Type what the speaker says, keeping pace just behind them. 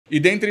E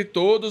dentre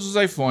todos os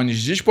iPhones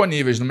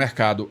disponíveis no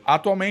mercado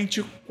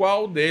atualmente,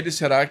 qual deles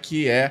será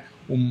que é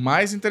o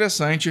mais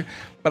interessante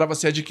para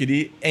você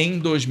adquirir em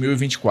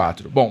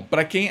 2024? Bom,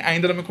 para quem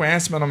ainda não me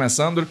conhece, meu nome é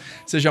Sandro,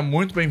 seja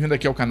muito bem-vindo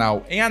aqui ao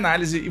canal em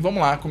Análise e vamos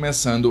lá,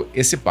 começando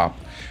esse papo.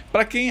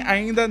 Para quem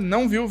ainda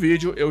não viu o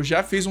vídeo, eu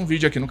já fiz um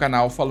vídeo aqui no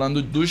canal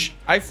falando dos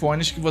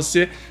iPhones que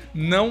você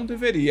não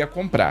deveria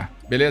comprar,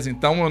 beleza?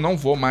 Então eu não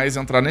vou mais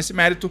entrar nesse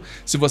mérito.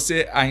 Se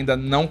você ainda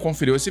não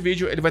conferiu esse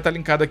vídeo, ele vai estar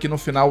linkado aqui no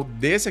final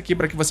desse aqui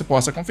para que você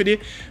possa conferir,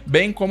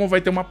 bem como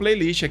vai ter uma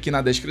playlist aqui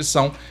na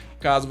descrição,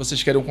 caso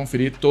vocês queiram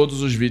conferir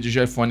todos os vídeos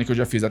de iPhone que eu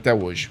já fiz até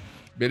hoje,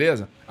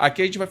 beleza?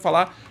 Aqui a gente vai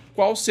falar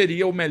qual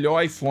seria o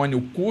melhor iPhone,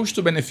 o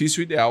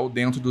custo-benefício ideal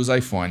dentro dos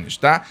iPhones,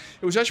 tá?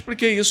 Eu já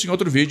expliquei isso em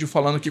outro vídeo,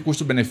 falando que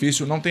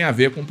custo-benefício não tem a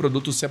ver com o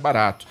produto ser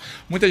barato.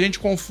 Muita gente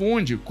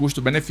confunde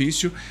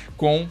custo-benefício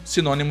com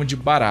sinônimo de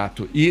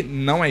barato, e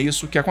não é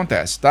isso que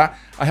acontece, tá?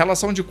 A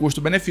relação de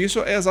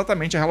custo-benefício é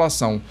exatamente a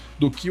relação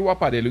do que o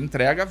aparelho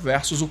entrega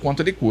versus o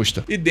quanto ele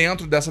custa. E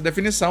dentro dessa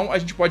definição, a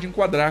gente pode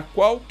enquadrar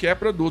qualquer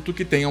produto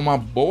que tenha uma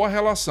boa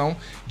relação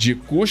de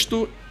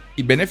custo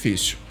e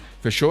benefício.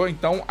 Fechou?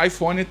 Então,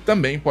 iPhone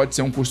também pode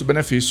ser um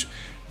custo-benefício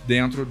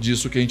dentro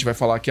disso que a gente vai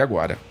falar aqui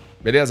agora.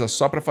 Beleza?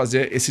 Só para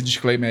fazer esse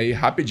disclaimer aí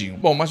rapidinho.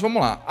 Bom, mas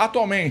vamos lá.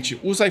 Atualmente,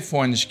 os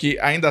iPhones que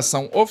ainda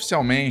são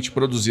oficialmente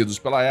produzidos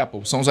pela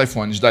Apple são os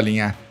iPhones da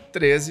linha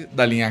 13,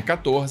 da linha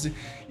 14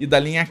 e da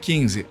linha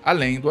 15,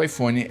 além do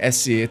iPhone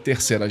SE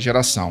terceira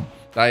geração.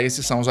 Tá?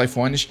 Esses são os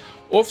iPhones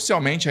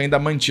oficialmente ainda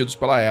mantidos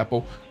pela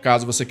Apple.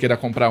 Caso você queira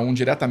comprar um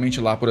diretamente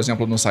lá, por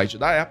exemplo, no site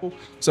da Apple,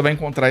 você vai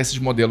encontrar esses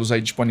modelos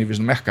aí disponíveis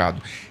no mercado.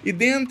 E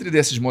dentre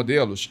desses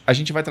modelos, a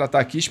gente vai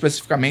tratar aqui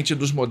especificamente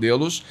dos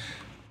modelos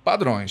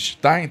padrões,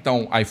 tá?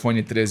 Então,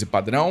 iPhone 13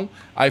 padrão,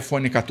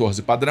 iPhone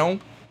 14 padrão,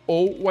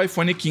 ou o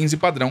iPhone 15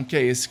 padrão, que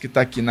é esse que está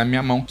aqui na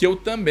minha mão, que eu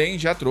também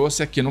já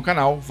trouxe aqui no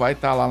canal, vai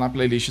estar lá na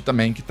playlist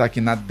também, que está aqui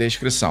na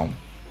descrição.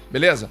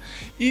 Beleza?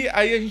 E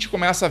aí a gente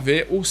começa a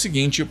ver o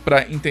seguinte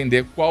para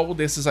entender qual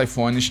desses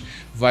iPhones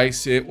vai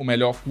ser o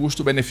melhor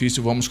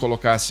custo-benefício, vamos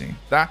colocar assim,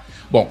 tá?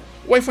 Bom,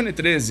 o iPhone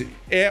 13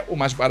 é o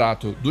mais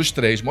barato dos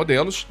três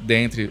modelos,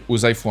 dentre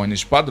os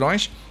iPhones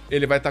padrões.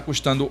 Ele vai estar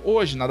custando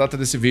hoje, na data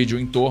desse vídeo,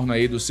 em torno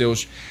aí dos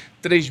seus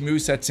R$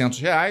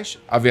 3.700,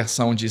 a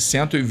versão de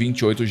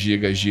 128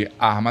 GB de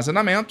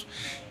armazenamento,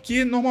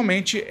 que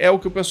normalmente é o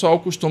que o pessoal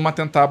costuma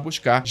tentar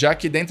buscar, já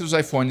que dentre os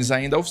iPhones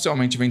ainda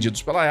oficialmente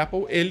vendidos pela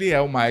Apple, ele é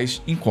o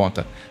mais em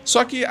conta.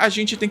 Só que a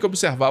gente tem que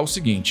observar o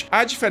seguinte,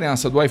 a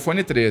diferença do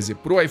iPhone 13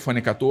 para o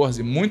iPhone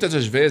 14, muitas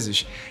das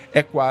vezes,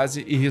 é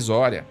quase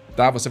irrisória.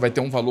 Tá? Você vai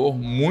ter um valor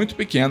muito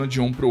pequeno de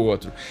um para o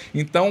outro.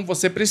 Então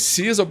você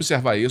precisa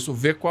observar isso,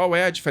 ver qual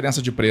é a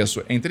diferença de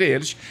preço entre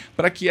eles,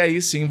 para que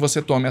aí sim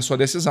você tome a sua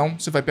decisão,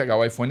 se vai pegar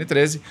o iPhone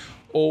 13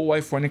 ou o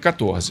iPhone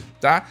 14,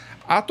 tá?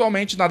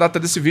 Atualmente, na data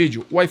desse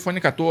vídeo, o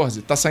iPhone 14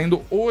 está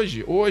saindo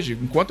hoje,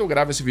 enquanto eu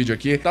gravo esse vídeo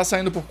aqui, está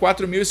saindo por R$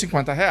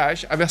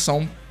 4.050 a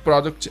versão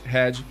Product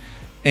Head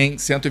em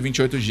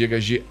 128 GB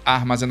de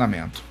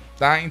armazenamento.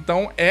 Tá?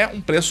 Então é um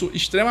preço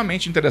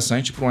extremamente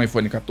interessante para um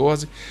iPhone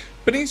 14,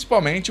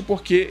 principalmente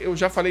porque eu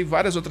já falei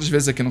várias outras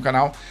vezes aqui no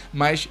canal,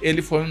 mas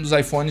ele foi um dos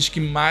iPhones que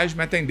mais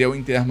me atendeu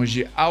em termos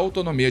de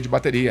autonomia de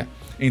bateria.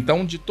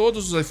 Então, de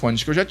todos os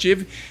iPhones que eu já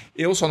tive,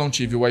 eu só não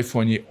tive o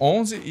iPhone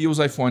 11 e os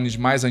iPhones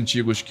mais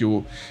antigos que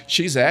o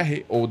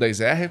XR ou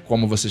 10R,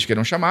 como vocês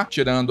queiram chamar,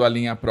 tirando a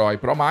linha Pro e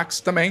Pro Max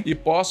também, e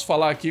posso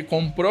falar aqui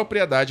com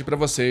propriedade para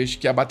vocês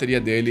que a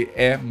bateria dele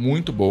é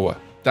muito boa.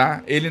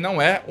 Tá? Ele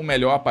não é o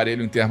melhor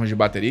aparelho em termos de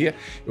bateria,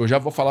 eu já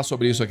vou falar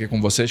sobre isso aqui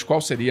com vocês,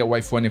 qual seria o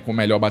iPhone com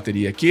melhor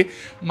bateria aqui,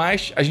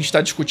 mas a gente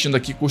está discutindo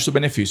aqui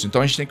custo-benefício,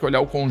 então a gente tem que olhar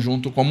o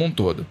conjunto como um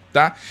todo,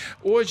 tá?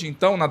 Hoje,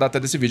 então, na data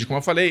desse vídeo, como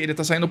eu falei, ele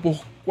está saindo por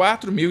R$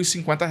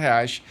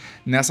 4.050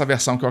 nessa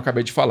versão que eu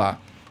acabei de falar.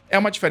 É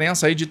uma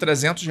diferença aí de R$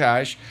 300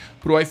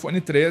 para o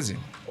iPhone 13,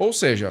 ou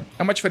seja,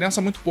 é uma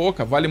diferença muito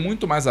pouca, vale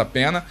muito mais a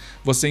pena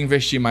você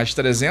investir mais R$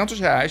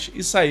 300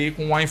 e sair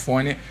com um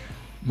iPhone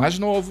mais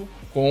novo,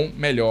 com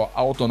melhor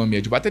autonomia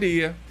de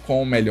bateria,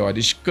 com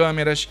melhores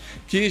câmeras,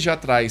 que já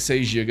traz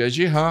 6 GB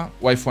de RAM,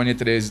 o iPhone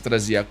 13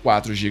 trazia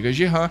 4 GB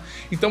de RAM,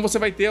 então você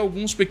vai ter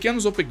alguns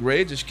pequenos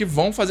upgrades que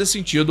vão fazer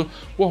sentido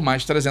por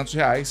mais R$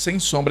 300, sem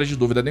sombra de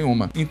dúvida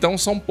nenhuma. Então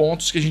são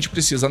pontos que a gente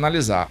precisa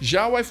analisar.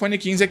 Já o iPhone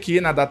 15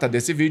 aqui, na data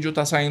desse vídeo,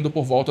 está saindo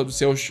por volta dos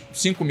seus R$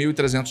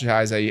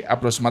 5.300 aí,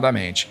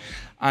 aproximadamente.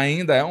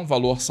 Ainda é um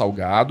valor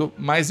salgado,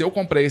 mas eu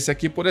comprei esse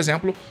aqui, por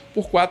exemplo,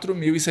 por R$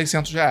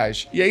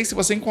 4.600. E aí, se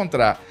você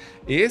encontrar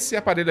esse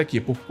aparelho aqui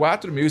por R$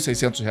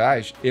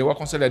 4.600, eu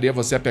aconselharia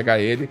você a pegar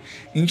ele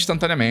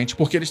instantaneamente,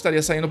 porque ele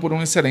estaria saindo por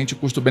um excelente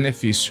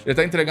custo-benefício. Ele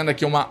está entregando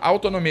aqui uma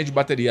autonomia de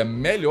bateria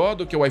melhor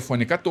do que o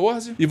iPhone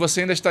 14 e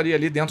você ainda estaria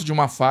ali dentro de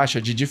uma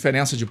faixa de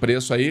diferença de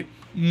preço aí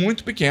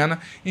muito pequena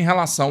em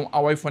relação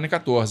ao iPhone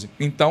 14.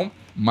 Então,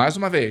 mais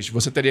uma vez,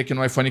 você teria aqui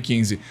no iPhone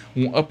 15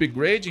 um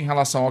upgrade em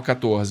relação ao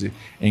 14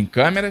 em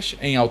câmeras,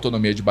 em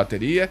autonomia de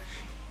bateria,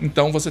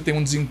 então você tem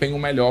um desempenho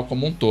melhor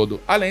como um todo.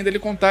 Além dele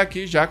contar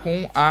aqui já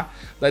com a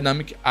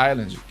Dynamic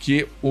Island,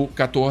 que o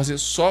 14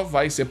 só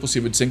vai ser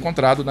possível de ser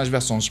encontrado nas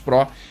versões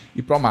Pro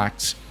e Pro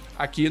Max.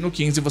 Aqui no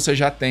 15 você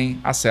já tem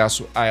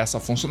acesso a essa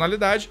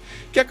funcionalidade,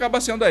 que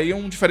acaba sendo aí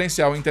um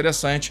diferencial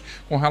interessante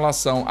com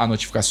relação a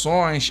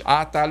notificações,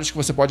 a atalhos que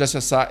você pode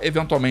acessar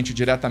eventualmente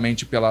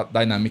diretamente pela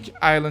Dynamic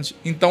Island.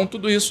 Então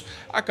tudo isso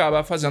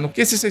acaba fazendo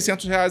que esses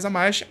R$600 a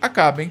mais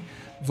acabem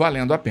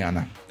valendo a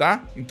pena,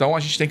 tá? Então a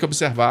gente tem que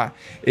observar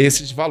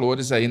esses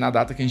valores aí na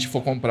data que a gente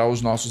for comprar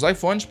os nossos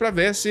iPhones para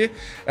ver se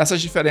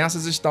essas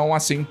diferenças estão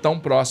assim tão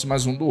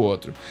próximas um do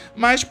outro.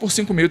 Mas por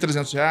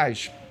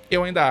R$5.300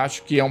 eu ainda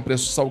acho que é um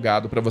preço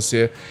salgado para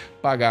você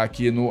pagar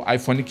aqui no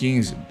iPhone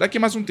 15. Daqui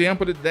mais um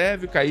tempo ele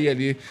deve cair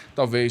ali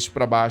talvez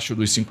para baixo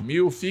dos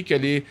 5.000, fique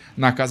ali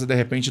na casa de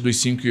repente dos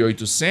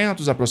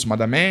 5.800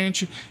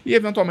 aproximadamente e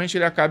eventualmente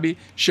ele acabe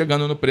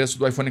chegando no preço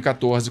do iPhone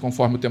 14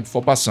 conforme o tempo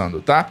for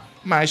passando, tá?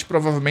 Mas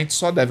provavelmente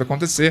só deve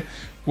acontecer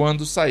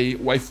quando sair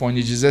o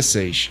iPhone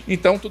 16.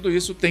 Então tudo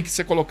isso tem que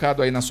ser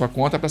colocado aí na sua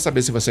conta para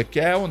saber se você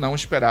quer ou não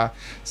esperar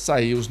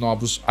sair os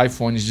novos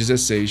iPhones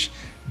 16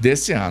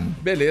 desse ano.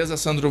 Beleza,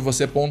 Sandro,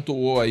 você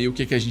pontuou aí o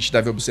que a gente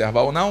deve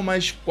observar ou não,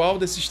 mas qual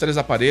desses 3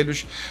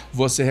 aparelhos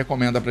você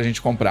recomenda para a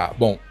gente comprar?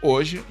 Bom,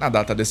 hoje, na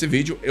data desse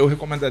vídeo, eu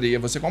recomendaria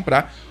você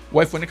comprar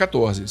o iPhone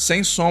 14.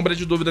 Sem sombra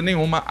de dúvida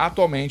nenhuma,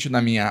 atualmente,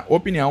 na minha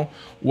opinião,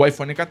 o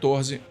iPhone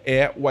 14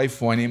 é o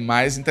iPhone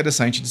mais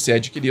interessante de ser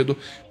adquirido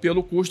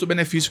pelo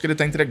custo-benefício que ele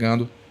está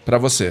entregando para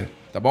você,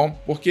 tá bom?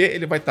 Porque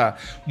ele vai estar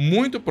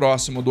muito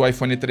próximo do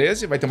iPhone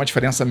 13, vai ter uma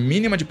diferença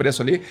mínima de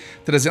preço ali,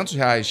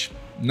 R$300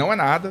 não é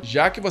nada.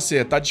 Já que você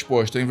está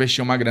disposto a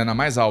investir uma grana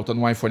mais alta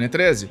no iPhone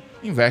 13,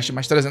 investe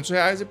mais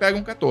R$300 e pega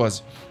um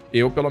 14.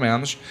 Eu, pelo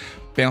menos,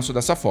 penso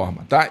dessa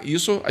forma, tá?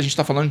 Isso a gente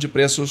está falando de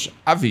preços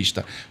à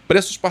vista.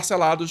 Preços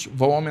parcelados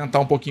vão aumentar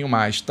um pouquinho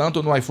mais,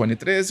 tanto no iPhone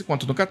 13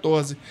 quanto no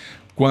 14,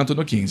 quanto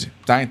no 15,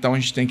 tá? Então a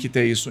gente tem que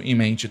ter isso em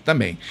mente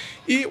também.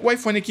 E o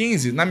iPhone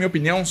 15, na minha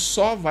opinião,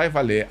 só vai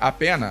valer a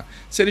pena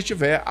se ele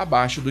estiver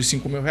abaixo dos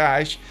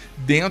R$5.000,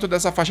 dentro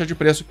dessa faixa de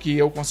preço que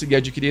eu consegui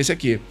adquirir esse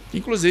aqui.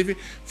 Inclusive,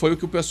 foi o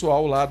que o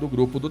pessoal lá do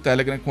grupo do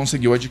Telegram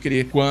conseguiu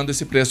adquirir quando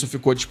esse preço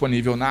ficou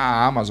disponível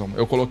na Amazon.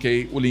 Eu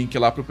coloquei o link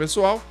lá para o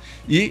pessoal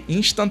e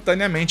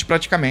instantaneamente,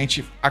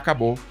 praticamente,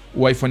 acabou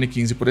o iPhone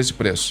 15 por esse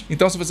preço.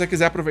 Então, se você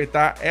quiser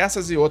aproveitar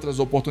essas e outras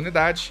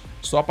oportunidades,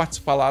 só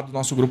participar lá do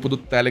nosso grupo do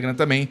Telegram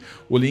também.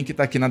 O link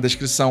está aqui na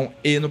descrição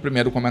e no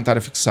primeiro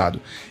comentário fixado.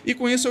 E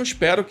com isso eu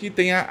espero que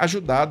tenha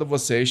ajudado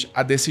vocês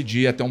a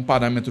decidir, a ter um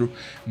parâmetro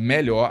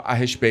melhor a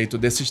respeito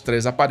desses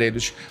 3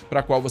 aparelhos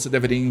para qual você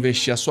deveria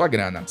investir a sua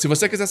grana. Se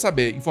você quiser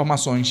saber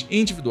informações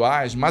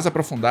individuais, mais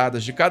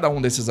aprofundadas de cada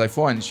um desses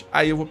iPhones,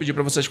 aí eu vou pedir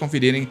para vocês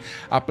conferirem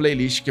a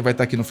playlist que vai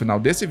estar aqui no final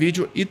desse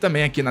vídeo e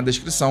também aqui na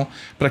descrição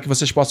para que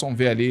vocês possam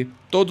ver ali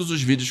todos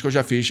os vídeos que eu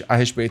já fiz a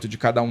respeito de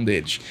cada um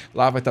deles.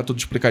 Lá vai estar tudo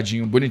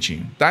explicadinho,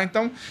 bonitinho, tá?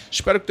 Então,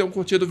 espero que tenham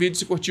curtido o vídeo.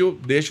 Se curtiu,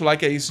 deixa o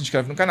like aí, se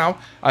inscreve no canal,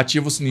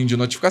 ativa o sininho de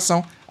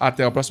notificação.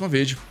 Até o próximo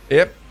vídeo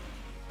e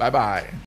bye bye!